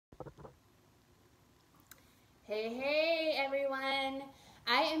Hey everyone!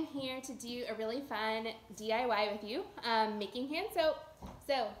 I am here to do a really fun DIY with you, making hand soap.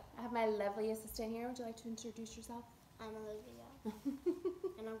 So, I have my lovely assistant here. Would you like to introduce yourself? I'm Olivia,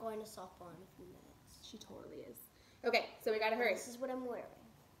 and I'm going to softball in a few minutes. She totally is. Okay, so we gotta hurry. This is what I'm wearing.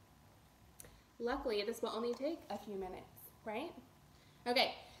 Luckily, this will only take a few minutes, right?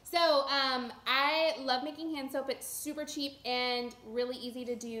 Okay, so I love making hand soap. It's super cheap and really easy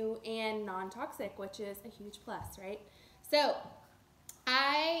to do and non-toxic, which is a huge plus, right? So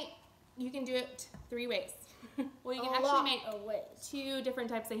you can do it 3 ways. Well, you can actually make 2 different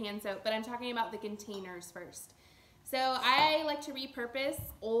types of hand soap, but I'm talking about the containers first. So I like to repurpose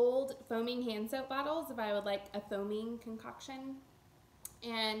old foaming hand soap bottles if I would like a foaming concoction.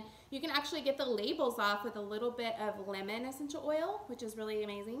 And you can actually get the labels off with a little bit of lemon essential oil, which is really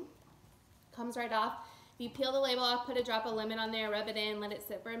amazing. Comes right off. If you peel the label off, put a drop of lemon on there, rub it in, let it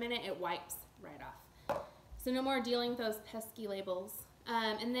sit for a minute, it wipes right off. So no more dealing with those pesky labels.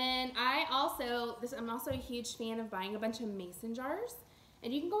 And then I'm also a huge fan of buying a bunch of mason jars.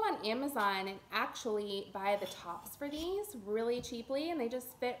 And you can go on Amazon and actually buy the tops for these really cheaply, and they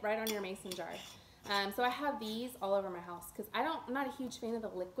just fit right on your mason jar. So I have these all over my house because I'm not a huge fan of the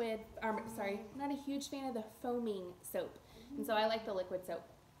not a huge fan of the foaming soap. And so I like the liquid soap.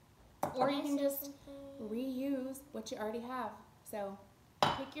 Or you can just reuse what you already have. So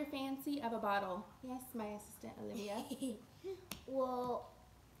pick your fancy of a bottle. Yes, my assistant Olivia. Well,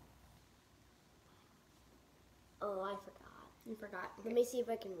 I forgot. You forgot? Okay. Let me see if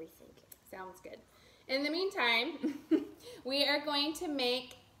I can rethink it. Sounds good. In the meantime, we are going to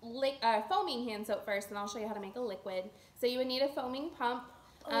make foaming hand soap first, and I'll show you how to make a liquid. So you would need a foaming pump.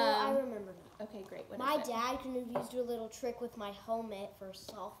 I remember now. Okay, great. My dad could have used a little trick with my helmet for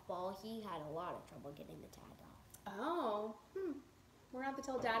softball. He had a lot of trouble getting the tag off. Oh, we're going to have to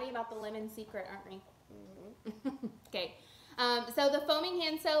tell Daddy about the lemon secret, aren't we? Mm-hmm. Okay. So the foaming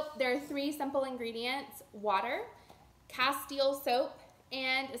hand soap, there are 3 simple ingredients: water, Castile soap,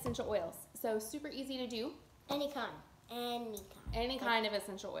 and essential oils. So super easy to do. Any kind. Any kind of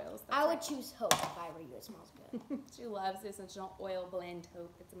essential oils. I would choose Hope if I were you. It smells good. She loves the essential oil blend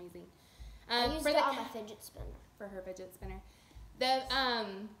Hope. It's amazing. I used it on my fidget spinner. For her fidget spinner. The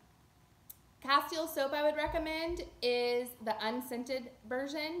Castile soap I would recommend is the unscented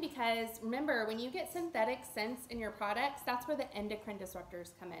version, because remember, when you get synthetic scents in your products, that's where the endocrine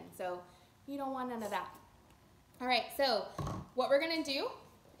disruptors come in. So you don't want none of that. All right, so what we're going to do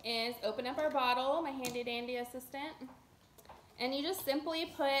is open up our bottle, my handy dandy assistant, and you just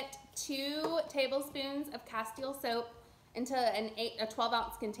simply put 2 tablespoons of Castile soap into a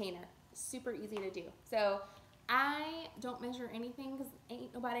 12-ounce container. Super easy to do. So I don't measure anything because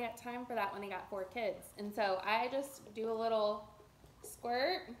ain't nobody got time for that when they got 4 kids. And so I just do a little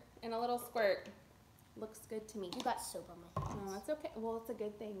squirt and a little squirt. Looks good to me. You got soap on my hands. No, that's okay. Well, it's a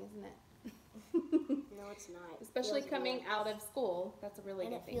good thing, isn't it? No, it's not. Especially coming out of school. That's a really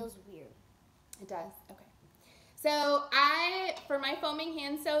good thing. And it feels weird. It does. Okay. So for my foaming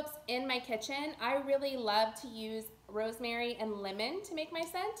hand soaps in my kitchen, I really love to use rosemary and lemon to make my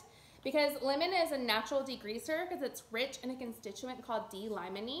scent, because lemon is a natural degreaser because it's rich in a constituent called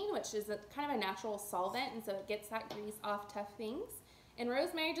D-limonene, which is kind of a natural solvent, and so it gets that grease off tough things. And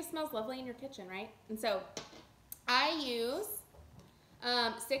rosemary just smells lovely in your kitchen, right? And so I use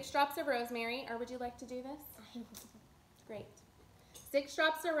 6 drops of rosemary, or would you like to do this? Great. 6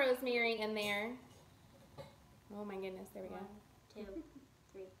 drops of rosemary in there. Oh my goodness, there we go. 1, 2,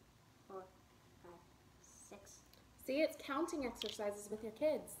 3, 4, 5, 6. See, it's counting exercises with your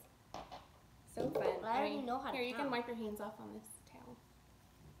kids. So fun. I already know how to Here, you count. can wipe your hands off on this towel.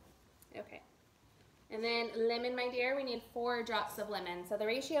 Okay. And then lemon, my dear, we need 4 drops of lemon. So the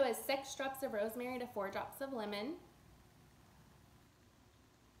ratio is 6 drops of rosemary to 4 drops of lemon.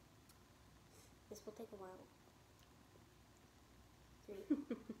 This will take a while. 3,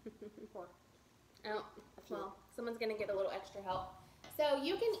 4. Oh, well, someone's going to get a little extra help. So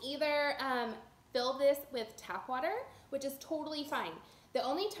you can either fill this with tap water, which is totally fine. The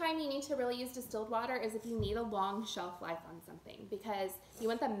only time you need to really use distilled water is if you need a long shelf life on something, because you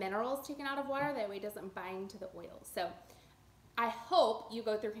want the minerals taken out of water, that way it doesn't bind to the oil. So I hope you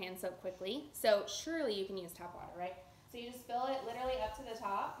go through hand soap quickly. So surely you can use tap water, right? So you just fill it literally up to the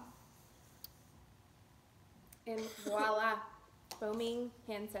top. And voila, foaming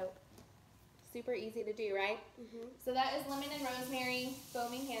hand soap. Super easy to do, right? Mm-hmm. So that is lemon and rosemary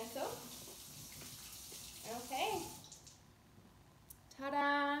foaming hand soap. Okay.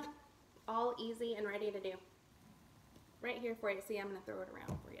 Ta-da! All easy and ready to do. Right here for you. See, I'm going to throw it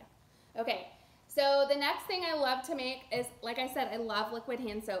around for you. Okay. So the next thing I love to make is, like I said, I love liquid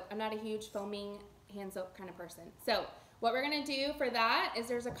hand soap. I'm not a huge foaming hand soap kind of person. So what we're going to do for that is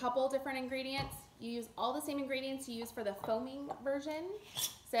there's a couple different ingredients. You use all the same ingredients you use for the foaming version.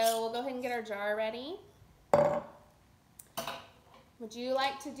 So we'll go ahead and get our jar ready. Would you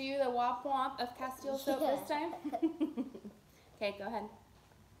like to do the womp womp of Castile soap this time? Okay, go ahead.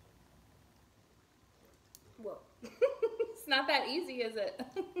 Whoa. It's not that easy, is it?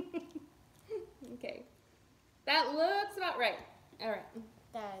 Okay. That looks about right. All right.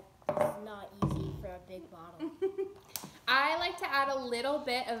 That is not easy for a big bottle. I like to add a little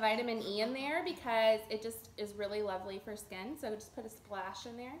bit of vitamin E in there because it just is really lovely for skin. So just put a splash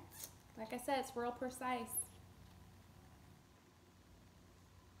in there. Like I said, it's real precise.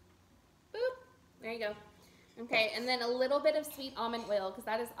 Boop. There you go. Okay, and then a little bit of sweet almond oil because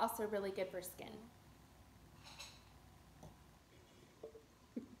that is also really good for skin.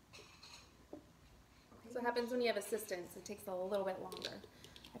 So what happens when you have assistance? It takes a little bit longer.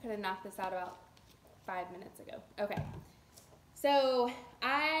 I could have knocked this out about 5 minutes ago. Okay. So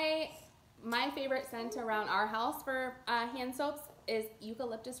my favorite scent around our house for hand soaps is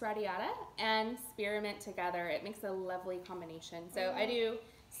eucalyptus radiata and spearmint together. It makes a lovely combination. So I do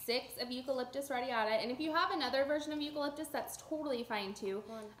 6 of eucalyptus radiata, and if you have another version of eucalyptus, that's totally fine too.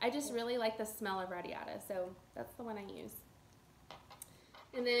 I just really like the smell of radiata, so that's the one I use.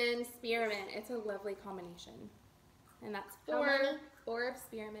 And then spearmint, it's a lovely combination. And that's 4 of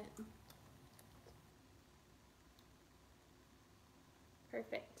spearmint.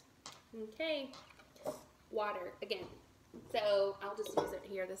 Perfect. Okay, water again. So I'll just use it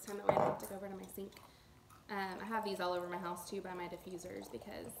here this time, that way I don't have to go over to my sink. I have these all over my house too by my diffusers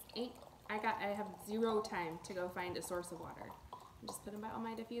because I have 0 time to go find a source of water. I just put them by all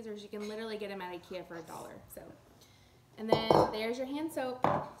my diffusers. You can literally get them at IKEA for $1. So, and then there's your hand soap.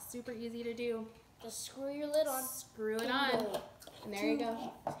 Super easy to do. Just screw your lid on. Screw it on, and there you go.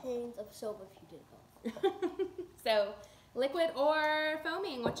 2 tins of soap if you did both. So liquid or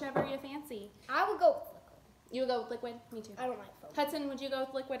foaming, whichever you fancy. I would go with liquid. You would go with liquid? Me too. I don't like foaming. Hudson, would you go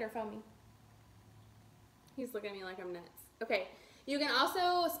with liquid or foaming? He's looking at me like I'm nuts. Okay. You can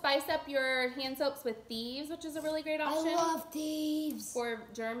also spice up your hand soaps with Thieves, which is a really great option. I love Thieves. For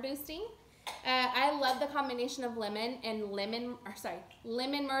germ boosting. I love the combination of lemon,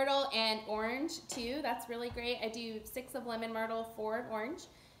 myrtle, and orange too. That's really great. I do 6 of lemon myrtle, 4 of orange.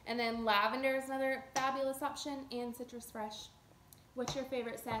 And then lavender is another fabulous option, and citrus fresh. What's your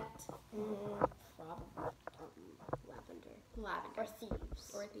favorite scent? Probably lavender. Lavender. Or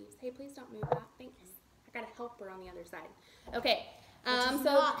Thieves. Or Thieves. Hey, please don't move that. Thanks. I got a helper on the other side. Okay.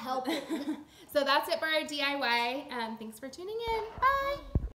 Not helping. So that's it for our DIY. Thanks for tuning in. Bye.